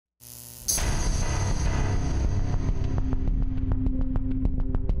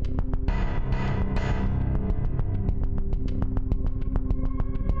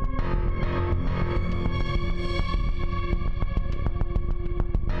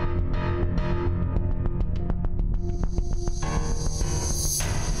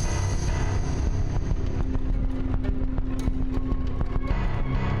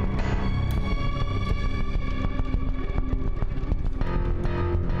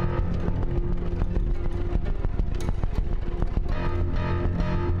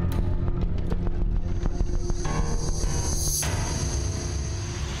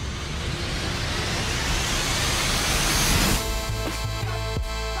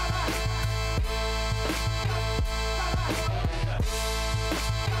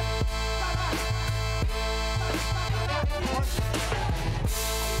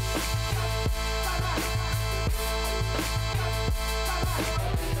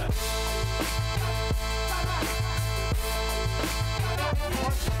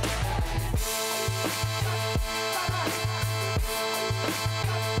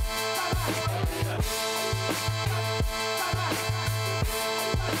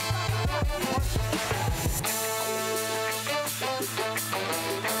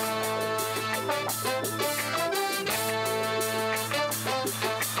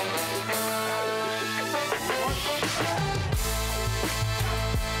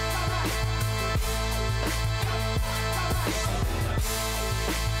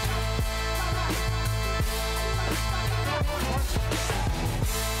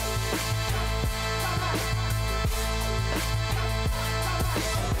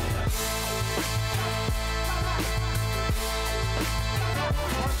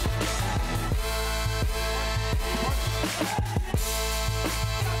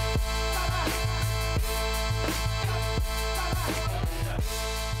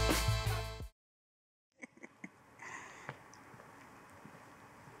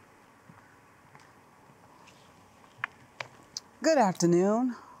Good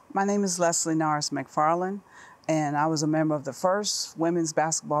afternoon. My name is Leslie Norris McFarland, and I was a member of the first women's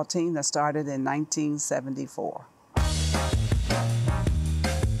basketball team that started in 1974.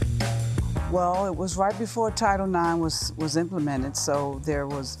 Well, it was right before Title IX was implemented, so there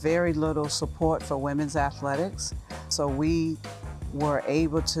was very little support for women's athletics. So we were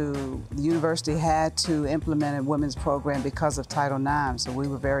able to, the university had to implement a women's program because of Title IX, so we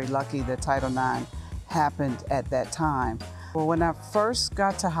were very lucky that Title IX happened at that time. Well, when I first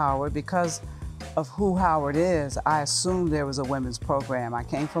got to Howard, because of who Howard is, I assumed there was a women's program. I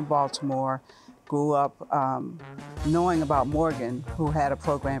came from Baltimore, grew up knowing about Morgan, who had a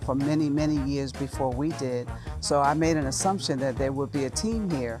program for many, many years before we did. So I made an assumption that there would be a team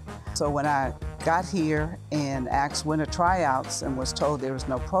here. So when I got here and asked winter tryouts and was told there was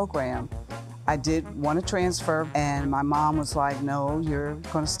no program, I did want to transfer, and my mom was like, no, you're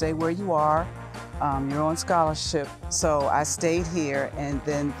going to stay where you are. You're on scholarship. So I stayed here, and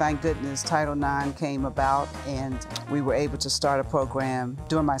then thank goodness Title IX came about and we were able to start a program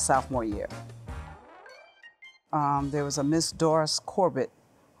during my sophomore year. There was a Miss Doris Corbett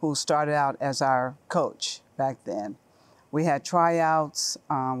who started out as our coach back then. We had tryouts,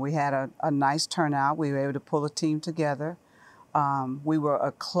 we had a nice turnout. We were able to pull a team together. We were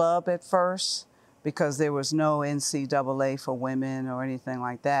a club at first because there was no NCAA for women or anything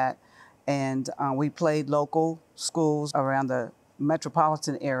like that. And we played local schools around the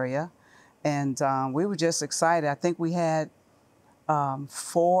metropolitan area. And we were just excited. I think we had 4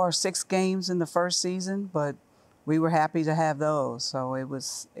 or 6 games in the first season, but we were happy to have those. So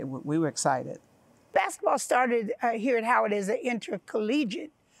we were excited. Basketball started here at Howard as an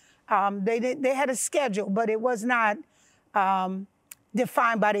intercollegiate. They had a schedule, but it was not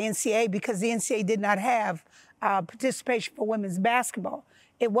defined by the NCAA because the NCAA did not have participation for women's basketball.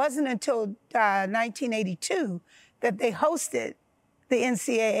 It wasn't until 1982 that they hosted the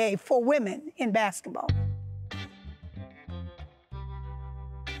NCAA for women in basketball.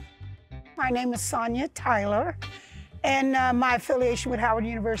 My name is Sonia Tyler, and my affiliation with Howard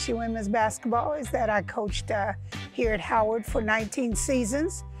University Women's Basketball is that I coached here at Howard for 19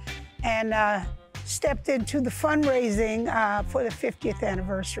 seasons and stepped into the fundraising for the 50th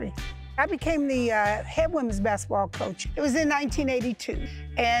anniversary. I became the head women's basketball coach. It was in 1982,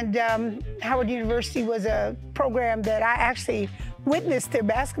 and Howard University was a program that I actually witnessed their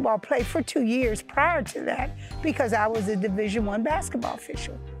basketball play for 2 years prior to that because I was a Division I basketball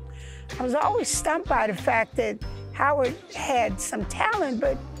official. I was always stumped by the fact that Howard had some talent,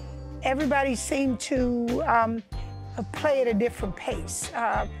 but everybody seemed to play at a different pace.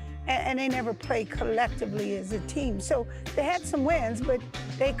 And they never played collectively as a team. So they had some wins, but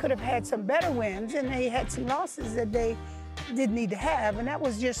they could have had some better wins, and they had some losses that they didn't need to have. And that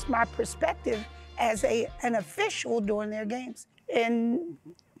was just my perspective as an official during their games. In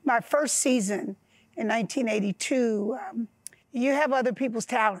my first season in 1982, you have other people's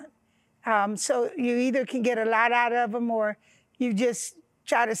talent. So you either can get a lot out of them, or you just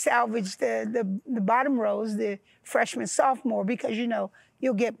try to salvage the bottom rows, the freshman, sophomore, because you know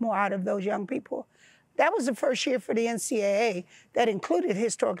you'll get more out of those young people. That was the first year for the NCAA that included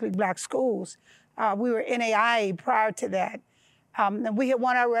historically black schools. We were NAIA prior to that. And we had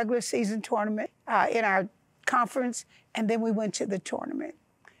won our regular season tournament in our conference, and then we went to the tournament.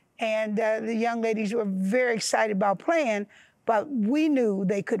 And the young ladies were very excited about playing, but we knew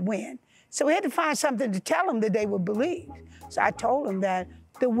they could win. So we had to find something to tell them that they would believe. So I told them that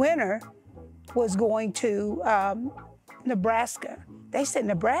the winner was going to Nebraska. They said,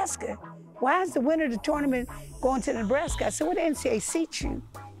 Nebraska? Why is the winner of the tournament going to Nebraska? I said, well, the NCAA seats you.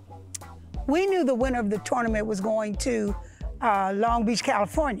 We knew the winner of the tournament was going to Long Beach,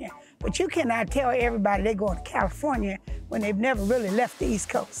 California, but you cannot tell everybody they're going to California when they've never really left the East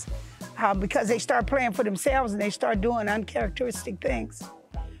Coast because they start playing for themselves and they start doing uncharacteristic things.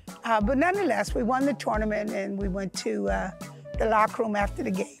 But nonetheless, we won the tournament and we went to the locker room after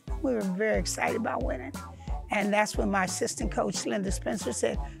the game. We were very excited about winning. And that's when my assistant coach, Linda Spencer,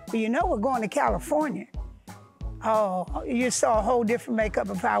 said, well, you know we're going to California. Oh, you saw a whole different makeup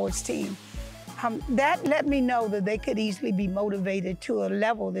of Howard's team. That let me know that they could easily be motivated to a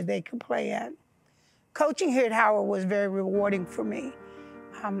level that they could play at. Coaching here at Howard was very rewarding for me.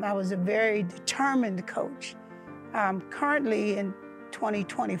 I was a very determined coach. Currently in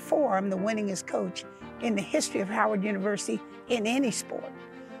 2024, I'm the winningest coach in the history of Howard University in any sport.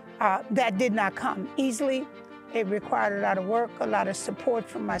 That did not come easily. It required a lot of work, a lot of support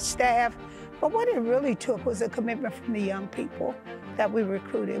from my staff. But what it really took was a commitment from the young people that we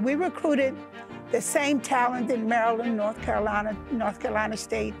recruited. We recruited the same talent in Maryland, North Carolina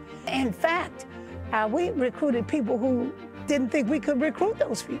State. In fact, we recruited people who didn't think we could recruit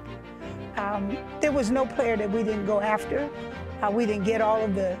those people. There was no player that we didn't go after. We didn't get all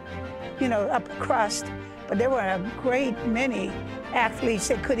of the, upper crust, but there were a great many athletes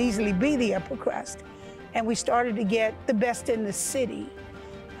that could easily be the upper crust. And we started to get the best in the city.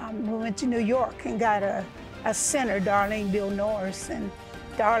 We went to New York and got a center, Darlene Bill Norris, and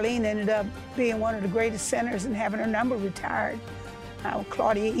Darlene ended up being one of the greatest centers and having her number retired.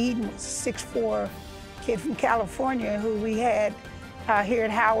 Claudia Eden was a 6'4" kid from California who we had here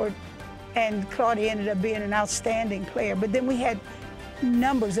at Howard, and Claudia ended up being an outstanding player. But then we had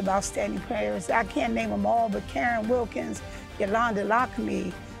numbers of outstanding players. I can't name them all, but Karen Wilkins, Yolanda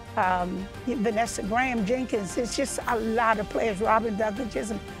Lockamy, Vanessa Graham Jenkins. It's just a lot of players. Robin Duncan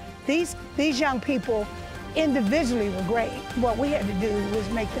Chisholm. These young people individually were great. What we had to do was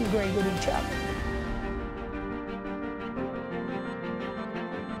make them great with each other.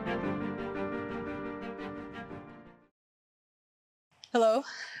 Hello,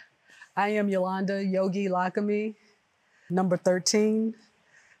 I am Yolanda Yogi Lockamy, number 13,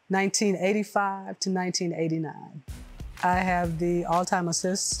 1985 to 1989. I have the all-time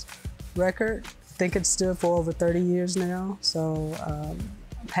assist record. I think it's stood for over 30 years now, so I'm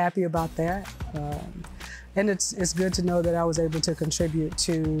happy about that. And it's good to know that I was able to contribute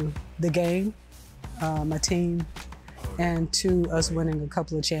to the game, my team, and to us winning a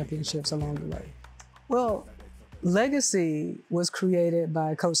couple of championships along the way. Well, legacy was created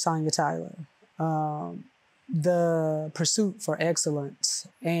by Coach Sonia Tyler. The pursuit for excellence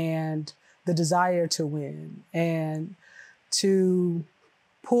and the desire to win and to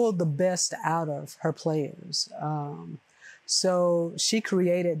pull the best out of her players. So she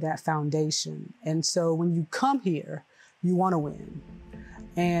created that foundation. And so when you come here, you want to win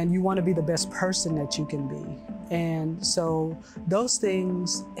and you want to be the best person that you can be. And so those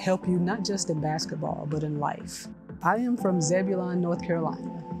things help you not just in basketball, but in life. I am from Zebulon, North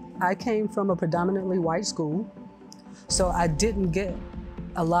Carolina. I came from a predominantly white school, so I didn't get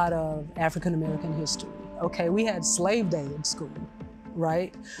a lot of African-American history. Okay, we had slave day in school,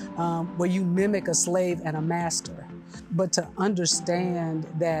 right? Where you mimic a slave and a master. But to understand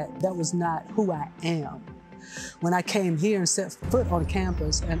that that was not who I am. When I came here and set foot on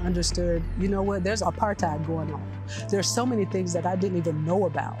campus and understood, you know what, there's apartheid going on. There's so many things that I didn't even know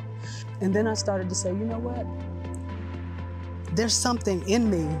about. And then I started to say, you know what? There's something in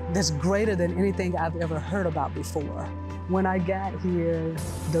me that's greater than anything I've ever heard about before. When I got here,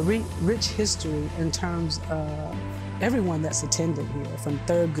 the rich history in terms of everyone that's attended here, from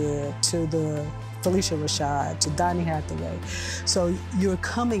Thurgood to the Felicia Rashad to Donnie Hathaway. So you're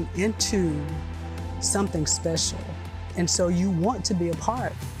coming into something special. And so you want to be a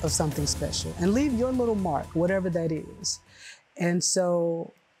part of something special and leave your little mark, whatever that is. And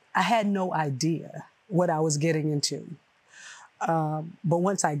so I had no idea what I was getting into. But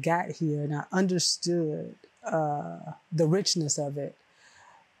once I got here and I understood the richness of it,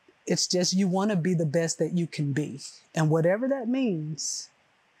 it's just you want to be the best that you can be. And whatever that means,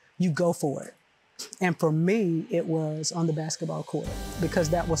 you go for it. And for me, it was on the basketball court because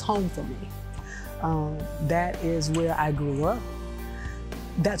that was home for me. That is where I grew up.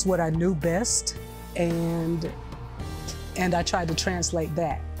 That's what I knew best. And I tried to translate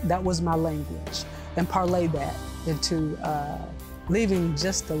that. That was my language and parlay that into leaving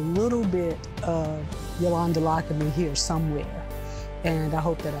just a little bit of Yolanda Lockamy here somewhere. And I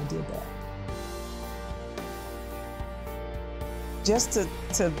hope that I did that. Just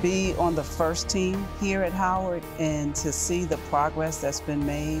to be on the first team here at Howard and to see the progress that's been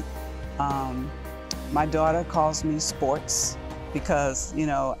made. My daughter calls me sports because, you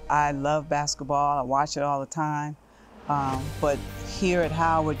know, I love basketball. I watch it all the time. But here at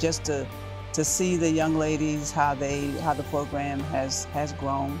Howard, just to see the young ladies, how the program has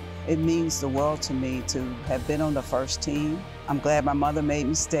grown, it means the world to me to have been on the first team. I'm glad my mother made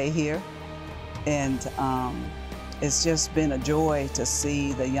me stay here. And it's just been a joy to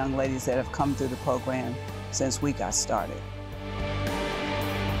see the young ladies that have come through the program since we got started.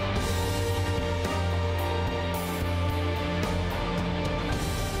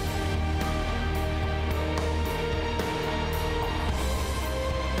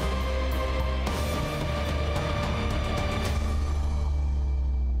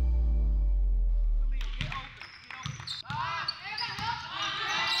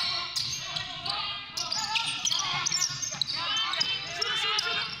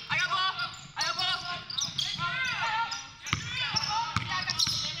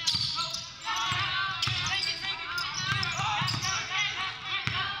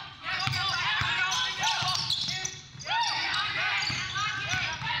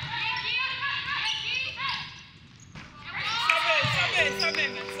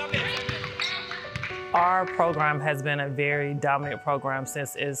 Our program has been a very dominant program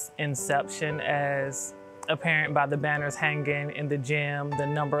since its inception, as apparent by the banners hanging in the gym, the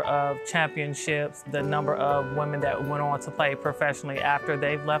number of championships, the number of women that went on to play professionally after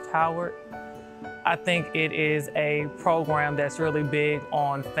they've left Howard. I think it is a program that's really big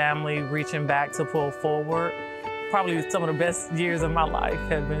on family reaching back to pull forward. Probably some of the best years of my life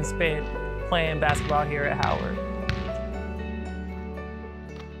have been spent playing basketball here at Howard.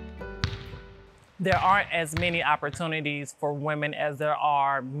 There aren't as many opportunities for women as there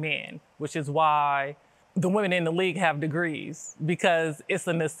are men, which is why the women in the league have degrees, because it's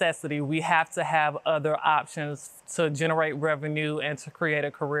a necessity. We have to have other options to generate revenue and to create a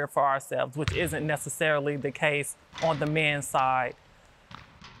career for ourselves, which isn't necessarily the case on the men's side.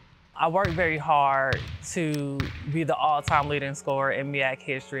 I worked very hard to be the all-time leading scorer in MEAC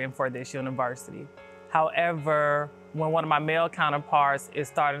history and for this university. However, when one of my male counterparts is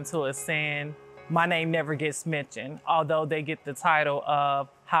starting to ascend, my name never gets mentioned, although they get the title of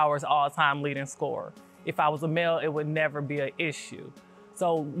Howard's all-time leading scorer. If I was a male, it would never be an issue.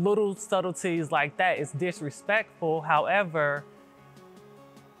 So little subtleties like that is disrespectful. However,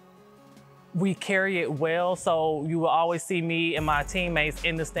 we carry it well, so you will always see me and my teammates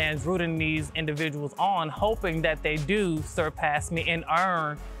in the stands rooting these individuals on, hoping that they do surpass me and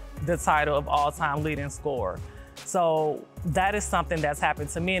earn the title of all-time leading scorer. So that is something that's happened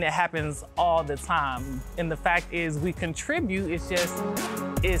to me, and it happens all the time. And the fact is, we contribute,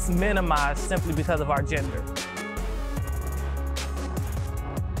 it's minimized simply because of our gender.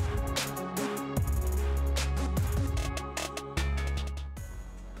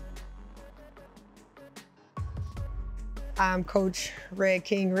 I'm Coach Red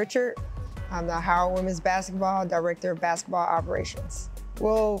King Richard. I'm the Howard Women's Basketball Director of Basketball Operations.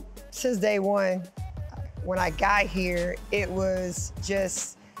 Well, since day one, when I got here, it was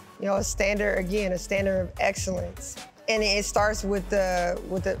just, a standard, again, a standard of excellence. And it starts with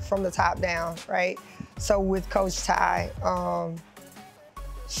from the top down, right? So with Coach Ty,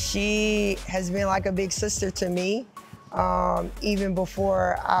 she has been like a big sister to me. Even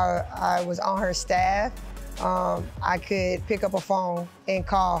before I was on her staff, I could pick up a phone and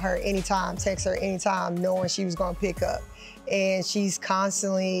call her anytime, text her anytime, knowing she was gonna pick up. And she's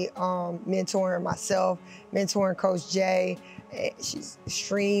constantly mentoring myself, mentoring Coach Jay. She's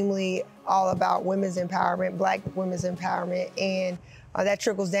extremely all about women's empowerment, Black women's empowerment, and that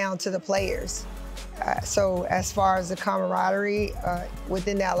trickles down to the players. So as far as the camaraderie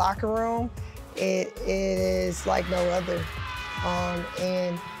within that locker room, it is like no other.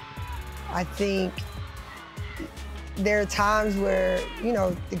 And I think there are times where,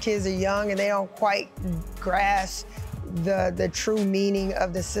 the kids are young and they don't quite grasp the true meaning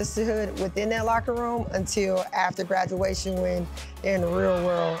of the sisterhood within that locker room until after graduation, when they're in the real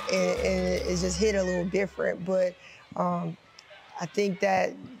world, and it's just hit a little different. But I think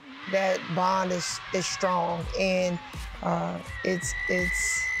that bond is strong, and it's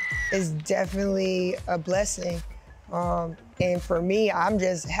definitely a blessing. And for me, I'm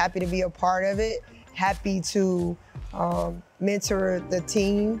just happy to be a part of it, happy to mentor the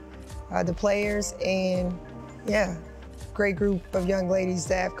team, the players, and yeah, great group of young ladies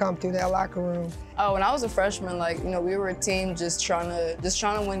that have come through that locker room. When I was a freshman, we were a team just trying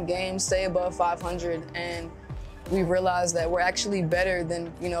to win games, stay above 500, and we realized that we're actually better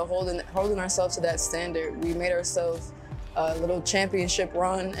than holding ourselves to that standard. We made ourselves a little championship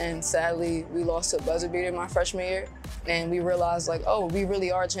run, and sadly we lost to a buzzer beater my freshman year. And we realized we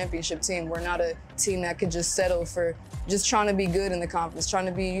really are a championship team. We're not a team that could just settle for just trying to be good in the conference, trying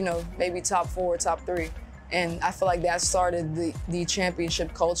to be maybe top 4, top 3. And I feel like that started the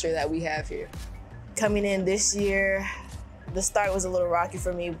championship culture that we have here. Coming in this year, the start was a little rocky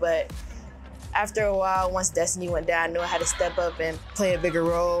for me, but after a while, once Destiny went down, I knew I had to step up and play a bigger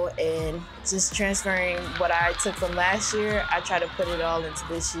role, and just transferring what I took from last year, I try to put it all into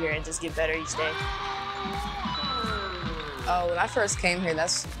this year and just get better each day. When I first came here,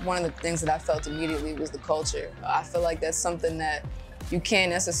 that's one of the things that I felt immediately was the culture. I feel like that's something that you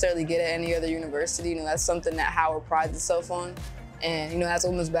can't necessarily get at any other university. That's something that Howard prides itself on. And as a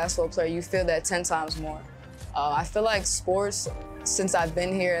women's basketball player, you feel that 10 times more. I feel like sports, since I've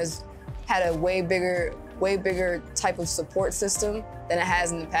been here, has had a way bigger type of support system than it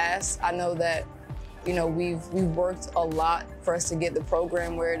has in the past. I know that, we've worked a lot for us to get the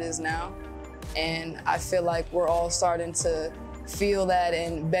program where it is now. And I feel like we're all starting to feel that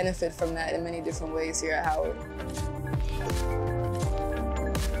and benefit from that in many different ways here at Howard.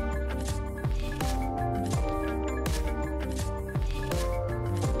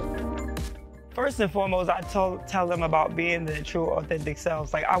 First and foremost, I tell them about being their true, authentic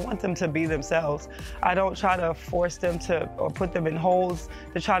selves. Like, I want them to be themselves. I don't try to force them to, or put them in holes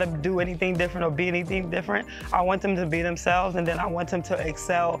to try to do anything different or be anything different. I want them to be themselves, and then I want them to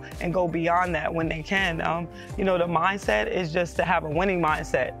excel and go beyond that when they can. You know, the mindset is just to have a winning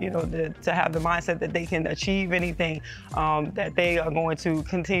mindset, you know, to have the mindset that they can achieve anything, that they are going to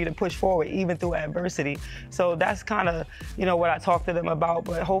continue to push forward, even through adversity. So that's kind of, you know, what I talk to them about,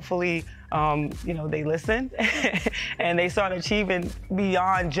 but hopefully, you know, they listen and they start achieving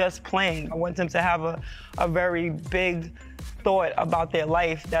beyond just playing. I want them to have a very big thought about their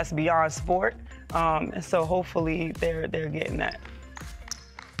life that's beyond sport. And so hopefully they're getting that.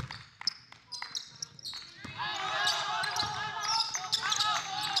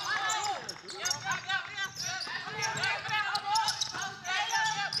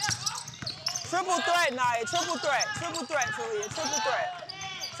 Triple threat, Nia. Triple threat. Triple threat, Talia. Triple threat.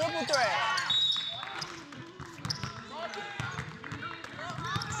 Triple threat.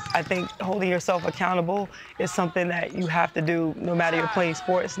 I think holding yourself accountable is something that you have to do no matter you're playing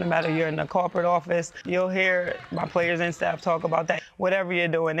sports, no matter you're in the corporate office. You'll hear my players and staff talk about that. Whatever you're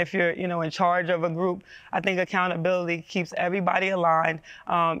doing, if you're, you know, in charge of a group, I think accountability keeps everybody aligned.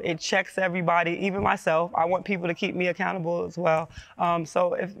 It checks everybody, even myself. I want people to keep me accountable as well.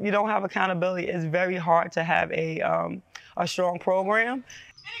 So if you don't have accountability, it's very hard to have a strong program.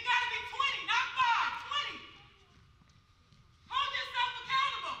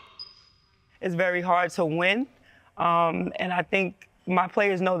 It's very hard to win, and I think my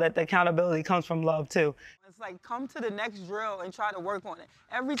players know that the accountability comes from love too. It's like, come to the next drill and try to work on it.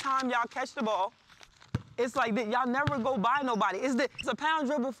 Every time y'all catch the ball, it's like y'all never go by nobody. It's a pound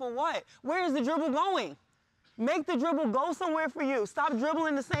dribble for what? Where is the dribble going? Make the dribble go somewhere for you. Stop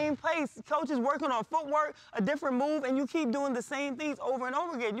dribbling the same place. Coach is working on footwork, a different move, and you keep doing the same things over and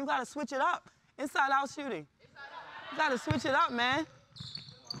over again. You gotta switch it up. Inside out shooting. You gotta switch it up, man.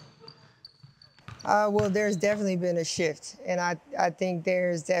 Well, there's definitely been a shift, and I think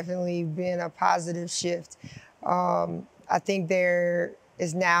there's definitely been a positive shift. I think there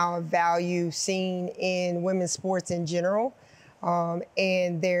is now a value seen in women's sports in general,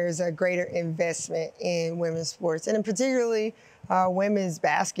 and there's a greater investment in women's sports, and in particularly women's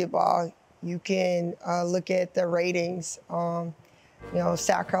basketball. You can look at the ratings. You know,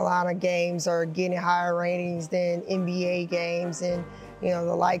 South Carolina games are getting higher ratings than NBA games, and you know,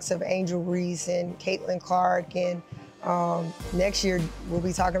 the likes of Angel Reese and Caitlin Clark, and next year we'll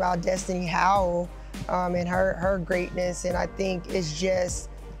be talking about Destiny Howell and her greatness. And I think it was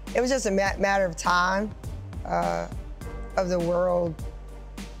just a matter of time of the world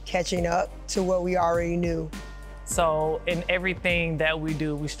catching up to what we already knew. So in everything that we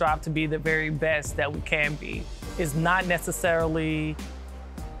do, we strive to be the very best that we can be. It's not necessarily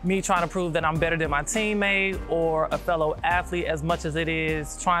me trying to prove that I'm better than my teammate or a fellow athlete as much as it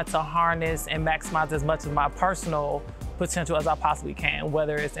is trying to harness and maximize as much of my personal potential as I possibly can,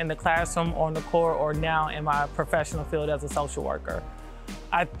 whether it's in the classroom, on the court, or now in my professional field as a social worker.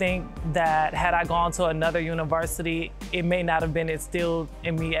 I think that had I gone to another university, it may not have been instilled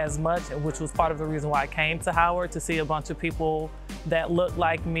in me as much, which was part of the reason why I came to Howard, to see a bunch of people that looked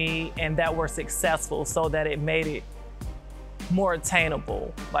like me and that were successful, so that it made it more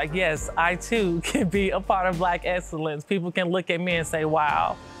attainable. Like, yes, I too can be a part of Black excellence. People can look at me and say,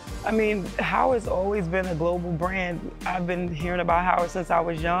 wow. I mean, Howard's always been a global brand. I've been hearing about Howard since I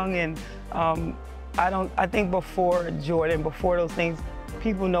was young, and I think before Jordan, before those things,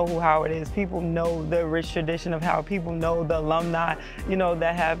 people know who Howard is. People know the rich tradition of Howard. People know the alumni, you know,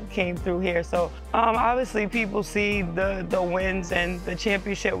 that have came through here. So obviously people see the wins and the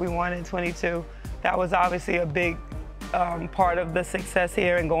championship we won in 22. That was obviously a big part of the success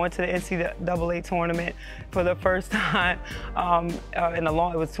here, and going to the NCAA tournament for the first time in a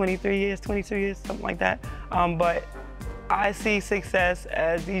long, it was 22 years, something like that. But I see success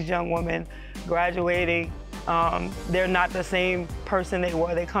as these young women graduating. They're not the same person they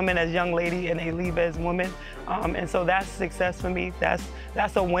were. They come in as young lady and they leave as women. And so that's success for me. That's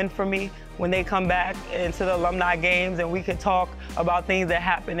a win for me. When they come back into the alumni games and we can talk about things that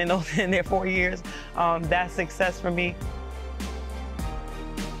happened in their 4 years, that's success for me.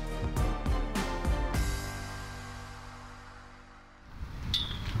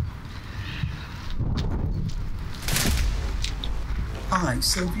 Hi,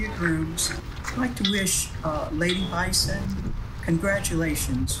 Sylvia Grooms. I'd like to wish Lady Bison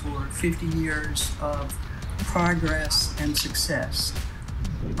congratulations for 50 years of progress and success.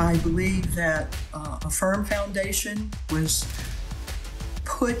 I believe that a firm foundation was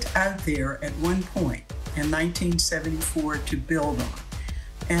put out there at one point in 1974 to build on.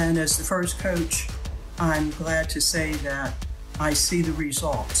 And as the first coach, I'm glad to say that I see the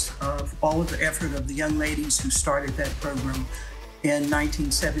results of all of the effort of the young ladies who started that program in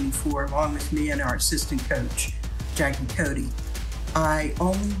 1974, along with me and our assistant coach, Jackie Cody. I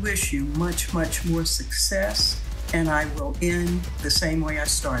only wish you much, much more success, and I will end the same way I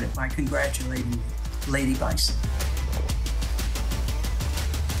started, by congratulating you, Lady Bison.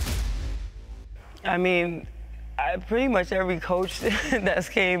 I mean, pretty much every coach that's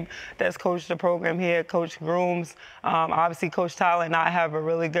coached the program here, Coach Grooms, obviously Coach Tyler and I have a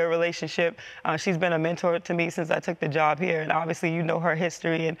really good relationship. She's been a mentor to me since I took the job here, and obviously you know her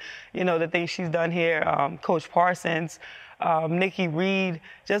history and you know the things she's done here. Coach Parsons, Nikki Reed,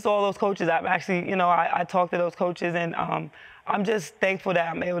 just all those coaches. I've actually, you know, I talked to those coaches, and I'm just thankful that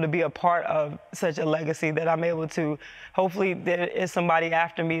I'm able to be a part of such a legacy, that I'm able to, hopefully there is somebody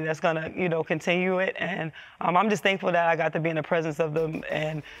after me that's gonna, you know, continue it. And I'm just thankful that I got to be in the presence of them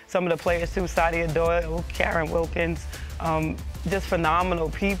and some of the players too, Sadia Doyle, Karen Wilkins, just phenomenal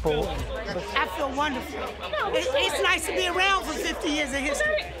people. I feel wonderful. It's nice to be around for 50 years of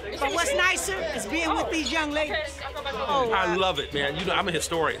history. But what's nicer is being with these young ladies. I love it, man. You know, I'm a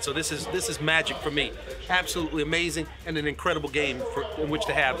historian, so this is magic for me. Absolutely amazing, and an incredible game in which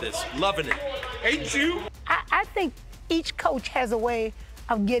to have this. Loving it. Ain't you? I think each coach has a way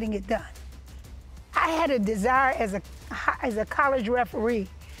of getting it done. I had a desire as a college referee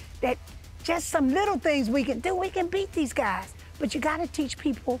that just some little things we can do, we can beat these guys. But you gotta teach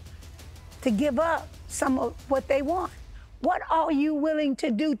people to give up some of what they want. What are you willing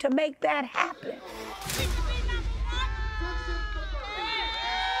to do to make that happen?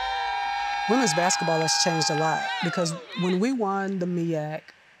 Women's basketball has changed a lot, because when we won the MEAC,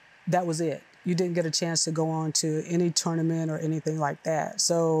 that was it. You didn't get a chance to go on to any tournament or anything like that.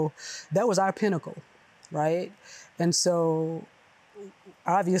 So that was our pinnacle, right? And so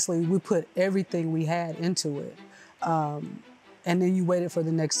obviously we put everything we had into it. And then you waited for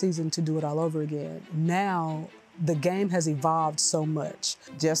the next season to do it all over again. Now, the game has evolved so much.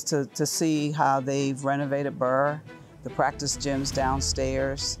 Just to see how they've renovated Burr, the practice gyms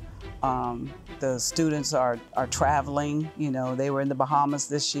downstairs. The students are traveling. You know, they were in the Bahamas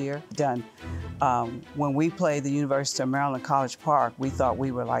this year. Done. When we played the University of Maryland College Park, we thought we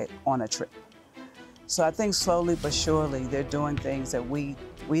were like on a trip. So I think slowly but surely they're doing things that we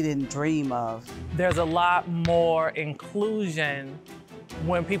didn't dream of. There's a lot more inclusion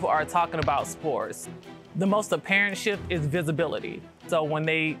when people are talking about sports. The most apparent shift is visibility. So when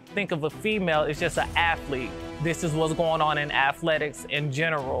they think of a female, it's just an athlete. This is what's going on in athletics in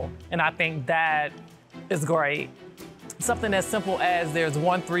general. And I think that is great. Something as simple as there's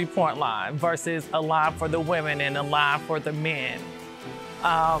one 3-point line versus a line for the women and a line for the men.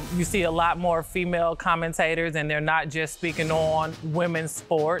 You see a lot more female commentators, and they're not just speaking on women's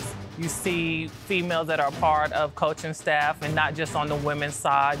sports. You see females that are part of coaching staff, and not just on the women's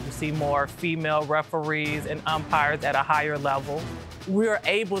side. You see more female referees and umpires at a higher level. We're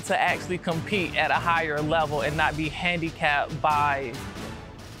able to actually compete at a higher level and not be handicapped by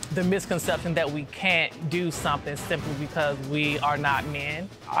the misconception that we can't do something simply because we are not men.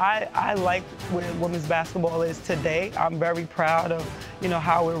 I like where women's basketball is today. I'm very proud of, you know,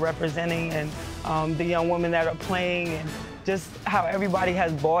 how we're representing and the young women that are playing, and just how everybody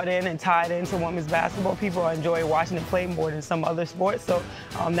has bought in and tied into women's basketball. People enjoy watching it play more than some other sports, so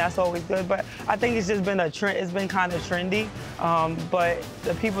that's always good. But I think it's just been a trend. It's been kind of trendy, but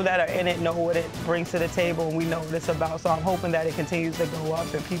the people that are in it know what it brings to the table, and we know what it's about. So I'm hoping that it continues to go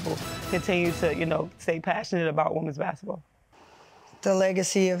up and people continue to, you know, stay passionate about women's basketball. The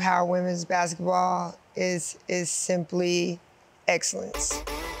legacy of Howard women's basketball is simply excellence.